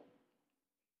well.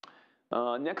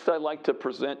 Next, I'd like to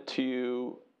present to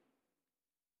you,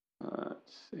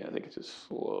 let's see, I think it's just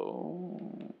slow.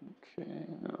 Okay,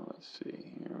 now let's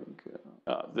see, here we go.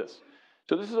 This.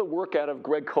 So this is a work out of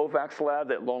Greg Kovac's lab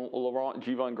that Laurent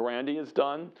Giovangrandi has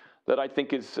done that I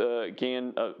think is,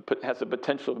 again, has the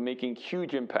potential of making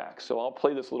huge impacts. So I'll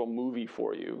play this little movie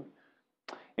for you.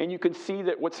 And you can see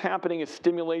that what's happening is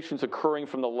stimulations occurring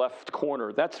from the left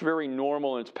corner. That's very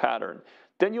normal in its pattern.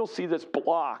 Then you'll see this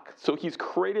block. So he's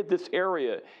created this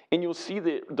area, and you'll see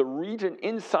that the region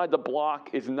inside the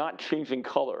block is not changing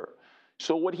color.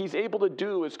 So what he's able to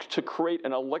do is to create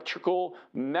an electrical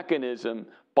mechanism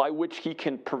by which he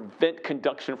can prevent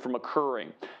conduction from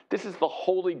occurring. This is the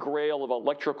holy grail of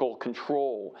electrical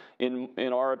control, in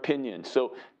our opinion.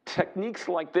 So techniques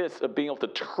like this of being able to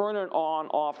turn it on,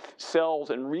 off cells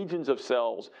and regions of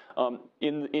cells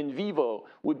in vivo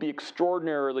would be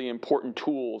extraordinarily important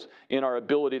tools in our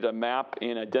ability to map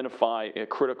and identify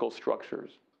critical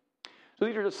structures. So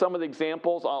these are just some of the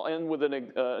examples. I'll end with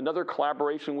another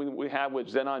collaboration we have with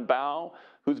Zenon Bao,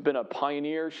 who's been a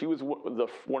pioneer. She was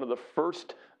one of the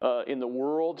first in the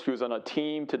world. She was on a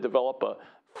team to develop a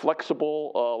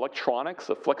flexible electronics,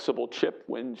 a flexible chip,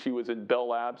 when she was in Bell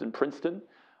Labs in Princeton.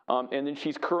 And then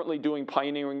she's currently doing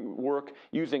pioneering work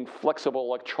using flexible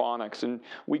electronics. And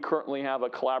we currently have a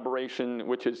collaboration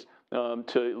which is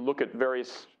to look at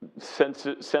various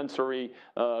sensory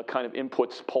kind of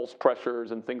inputs, pulse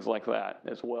pressures, and things like that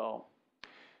as well.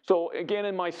 So again,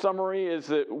 in my summary is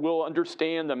that we'll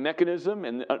understand the mechanism,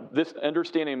 and this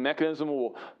understanding mechanism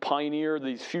will pioneer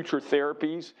these future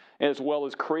therapies, as well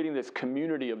as creating this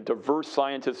community of diverse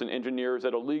scientists and engineers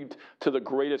that will lead to the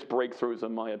greatest breakthroughs,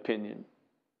 in my opinion.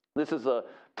 This is a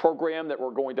program that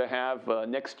we're going to have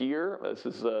next year. This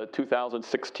is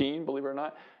 2016, believe it or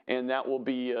not. And that will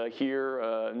be here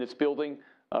in this building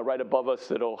right above us.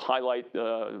 That'll highlight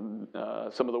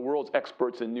some of the world's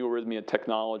experts in new arrhythmia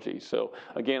technology. So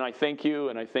again, I thank you,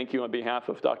 and I thank you on behalf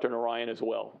of Dr. Narayan as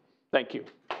well. Thank you.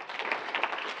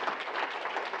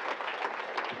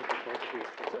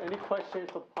 So any questions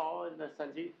for Paul and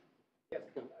Sanjiv? Yes.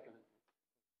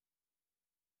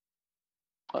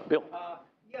 Bill.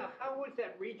 Yeah, how was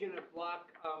that region of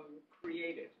block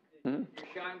created? Did you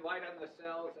shine light on the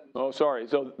cells? And Oh, sorry.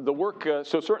 So the work,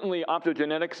 so certainly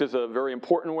optogenetics is a very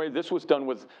important way. This was done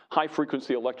with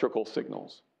high-frequency electrical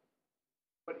signals.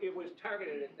 But it was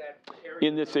targeted at that area?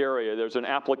 In this area, there's an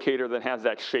applicator that has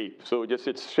that shape. So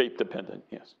it's shape dependent,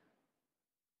 yes.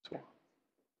 So.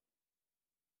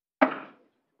 One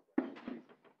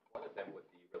of them was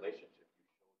the relationship you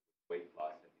showed with weight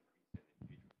loss and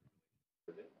decrease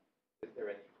in injury. Is there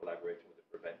any collaboration with the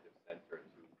preventive center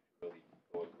to really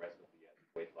go aggressively at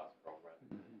weight loss programs?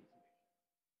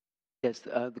 Yes,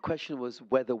 the question was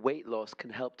whether weight loss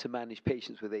can help to manage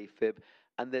patients with AFib,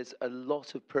 and there's a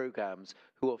lot of programs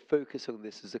who are focused on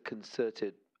this as a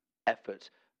concerted effort,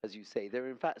 as you say. There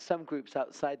are in fact some groups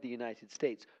outside the United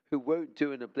States who won't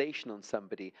do an ablation on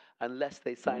somebody unless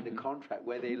they sign a contract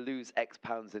where they lose X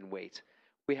pounds in weight.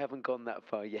 We haven't gone that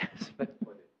far yet.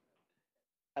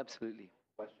 Absolutely.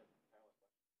 Question,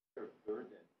 is there a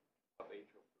burden of atrial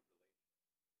fibrillation?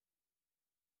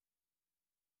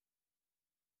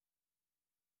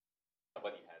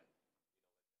 Somebody has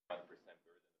 1% burden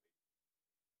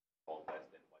of less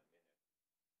than 1 minute,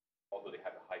 although they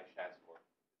have a high chance for it.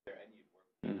 Is there any work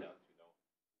being done to know who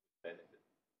would benefit?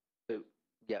 So,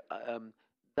 yeah,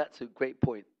 that's a great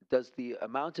point. Does the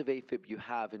amount of AFib you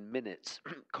have in minutes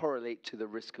correlate to the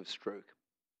risk of stroke?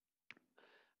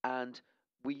 And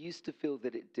we used to feel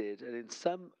that it did, and in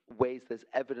some ways there's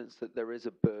evidence that there is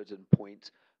a burden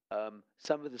point.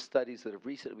 Some of the studies that have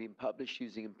recently been published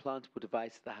using implantable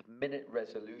devices that have minute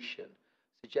resolution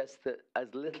suggest that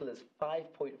as little as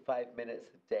 5.5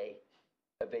 minutes a day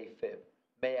of AFib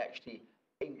may actually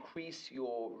increase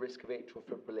your risk of atrial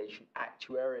fibrillation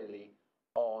actuarially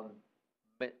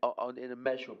in a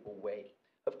measurable way.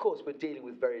 Of course, we're dealing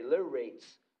with very low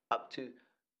rates up to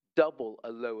double a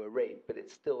lower rate, but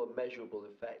it's still a measurable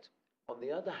effect. On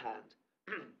the other hand,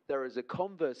 there is a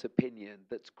converse opinion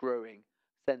that's growing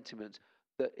sentiment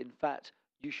that in fact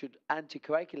you should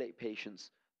anticoagulate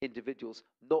patients, individuals,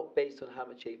 not based on how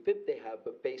much AFib they have,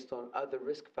 but based on other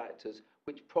risk factors,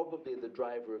 which probably are the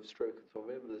driver of stroke and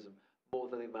thromboembolism more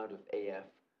than the amount of AF.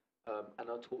 And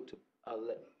I'll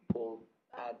let Paul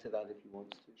add to that if he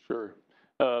wants to. Sure.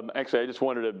 Actually, I just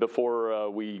wanted to,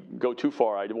 before we go too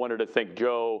far, I wanted to thank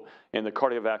Joe and the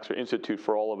Cardiovascular Institute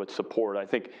for all of its support. I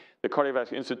think the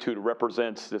Cardiovascular Institute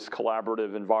represents this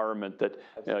collaborative environment that,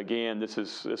 again, this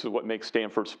is what makes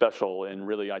Stanford special, and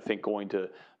really, I think, going to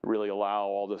really allow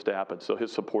all this to happen. So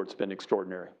his support's been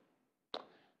extraordinary.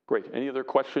 Great. Any other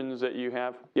questions that you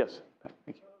have? Yes.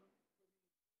 Thank you.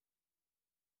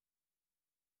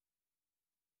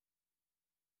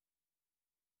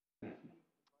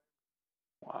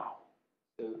 Wow.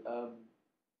 So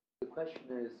the question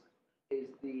is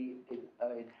the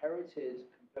inherited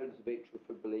component of atrial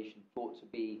fibrillation thought to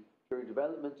be through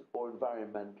development or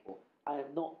environmental? I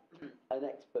am not an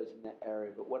expert in that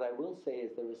area, but what I will say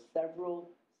is there are several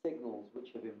signals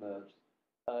which have emerged.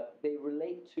 They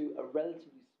relate to a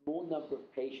relatively small number of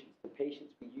patients. The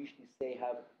patients we usually say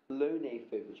have lone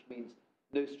AFib, which means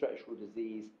no structural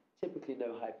disease, typically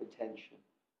no hypertension.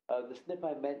 The SNP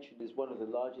I mentioned is one of the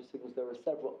largest signals. There are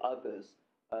several others.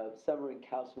 Some are in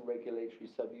calcium regulatory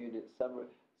subunits. So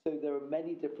there are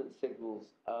many different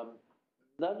signals.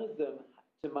 None of them,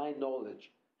 to my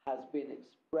knowledge, has been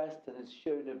expressed and has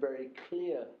shown a very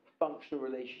clear functional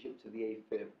relationship to the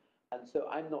AFib. And so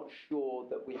I'm not sure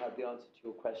that we have the answer to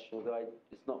your question, although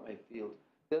it's not my field.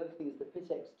 The other thing is the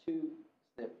PITX2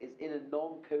 SNP is in a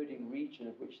non-coding region,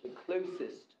 of which the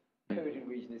closest coding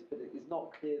region is, but it is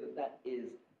not clear that that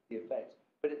is the effect.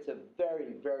 But it's a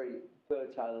very, very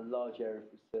fertile and large area of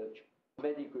research.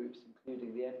 Many groups,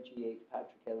 including the MG8,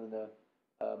 Patrick Eleanor,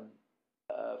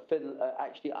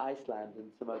 actually Iceland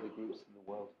and some other groups in the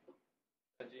world.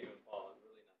 Sanjiv and Paul,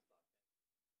 really nice talk.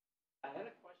 I had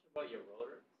a question about your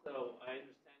rotor. So I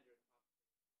understand your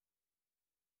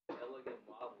elegant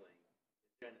modeling.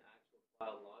 Is there an actual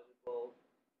biological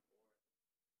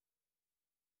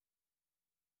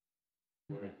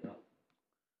or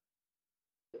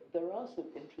There are some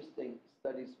interesting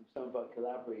studies from some of our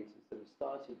collaborators that have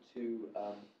started to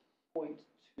point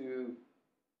to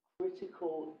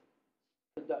critical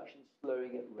production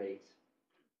slowing at rate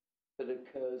that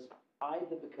occurs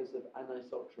either because of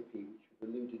anisotropy, which we've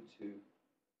alluded to,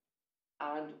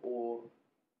 and or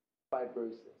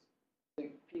fibrosis. So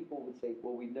people would say,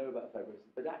 well, we know about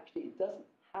fibrosis, but actually it doesn't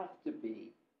have to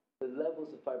be the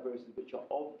levels of fibrosis which are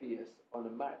obvious on a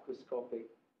macroscopic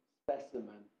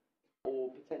specimen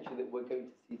or potentially that we're going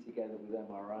to see together with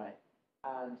MRI.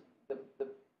 And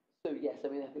so yes, I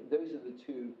mean, I think those are the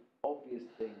two obvious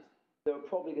things. There are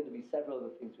probably going to be several other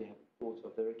things we haven't thought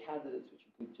of. There are candidates which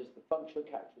include just the functional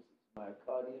characteristics of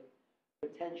myocardium.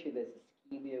 Potentially there's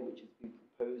ischemia which has been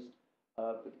proposed,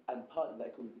 and partly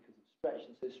that could be because of stretch,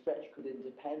 and so stretch could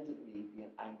independently be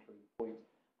an anchoring point.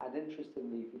 And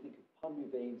interestingly, if you think of pulmonary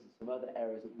veins and some other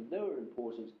areas that we know are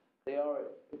important, they are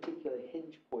at particular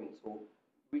hinge points or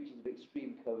regions of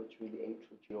extreme curvature in the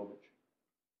atrial geometry.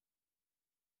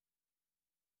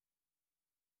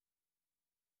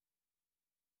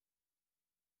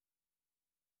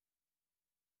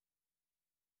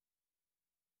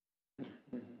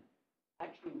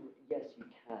 Actually, yes, you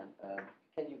can.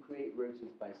 Can you create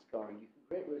rotors by scarring? You can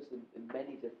create rotors in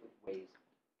many different ways.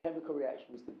 Chemical reaction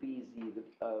was the BZ, the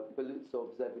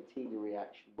Belousov-Zerbettini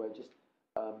reaction, where just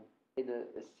in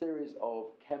a series of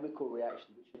chemical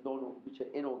reactions which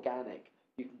are inorganic,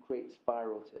 you can create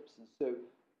spiral tips. And so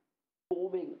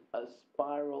forming a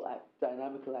spiral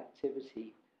dynamical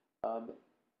activity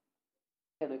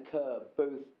can occur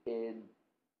both in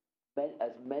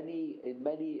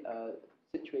many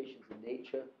situations in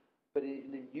nature, but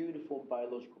even in uniform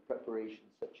biological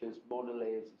preparations, such as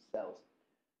monolayers of cells.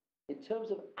 In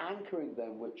terms of anchoring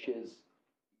them, which is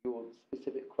your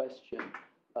specific question,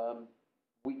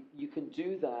 you can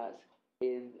do that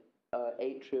in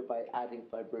atria by adding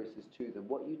fibrosis to them.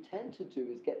 What you tend to do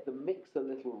is get the mix a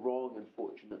little wrong,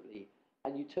 unfortunately,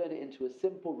 and you turn it into a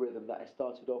simple rhythm that I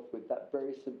started off with, that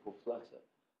very simple flutter.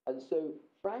 And so,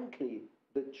 frankly,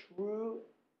 the true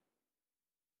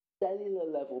cellular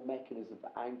level mechanism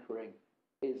for anchoring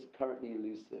is currently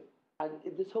elusive. And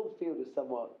this whole field is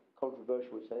somewhat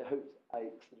controversial, which I hope I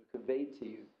sort of conveyed to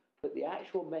you. But the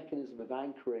actual mechanism of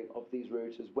anchoring of these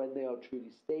rotors, when they are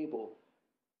truly stable,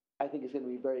 I think is going to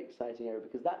be a very exciting area,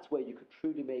 because that's where you could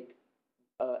truly make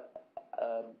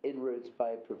inroads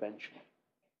by prevention.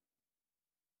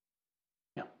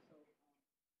 Yeah.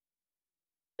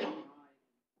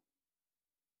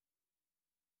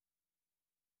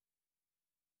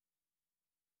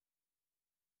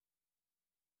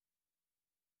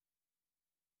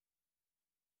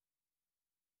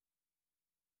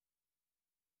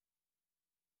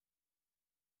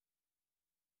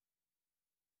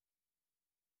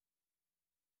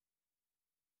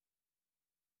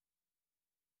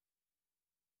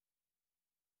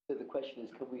 So the question is,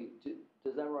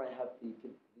 does MRI have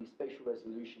the spatial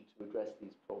resolution to address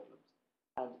these problems?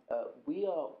 And we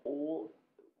are all,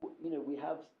 we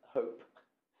have hope.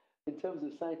 In terms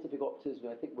of scientific optimism,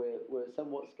 I think we're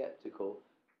somewhat skeptical.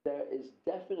 There is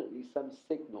definitely some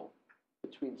signal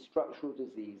between structural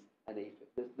disease and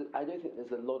AFib. I don't think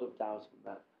there's a lot of doubt on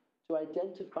that. To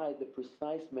identify the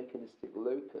precise mechanistic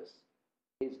locus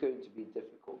is going to be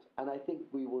difficult. And I think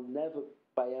we will never,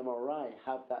 by MRI,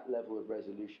 have that level of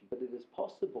resolution. But it is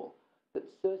possible that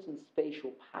certain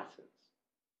spatial patterns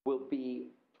will be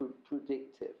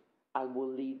predictive and will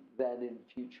lead then in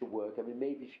future work. I mean,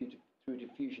 maybe through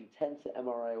diffusion, tensor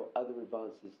MRI or other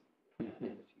advances in the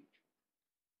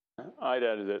future. I'd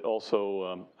add that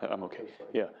also, I'm okay.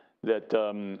 Yeah, that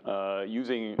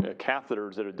using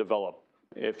catheters that are developed,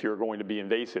 if you're going to be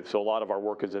invasive, so a lot of our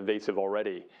work is invasive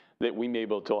already, that we may be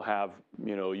able to have,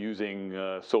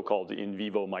 using so-called in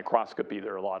vivo microscopy,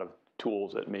 there are a lot of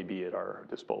tools that may be at our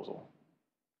disposal.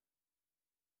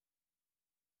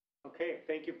 Okay,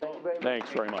 thank you, Paul. Thanks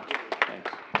very much.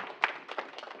 Thanks.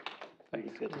 Really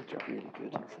good. Really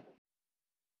good.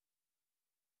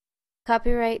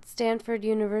 Copyright Stanford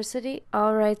University,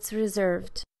 all rights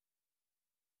reserved.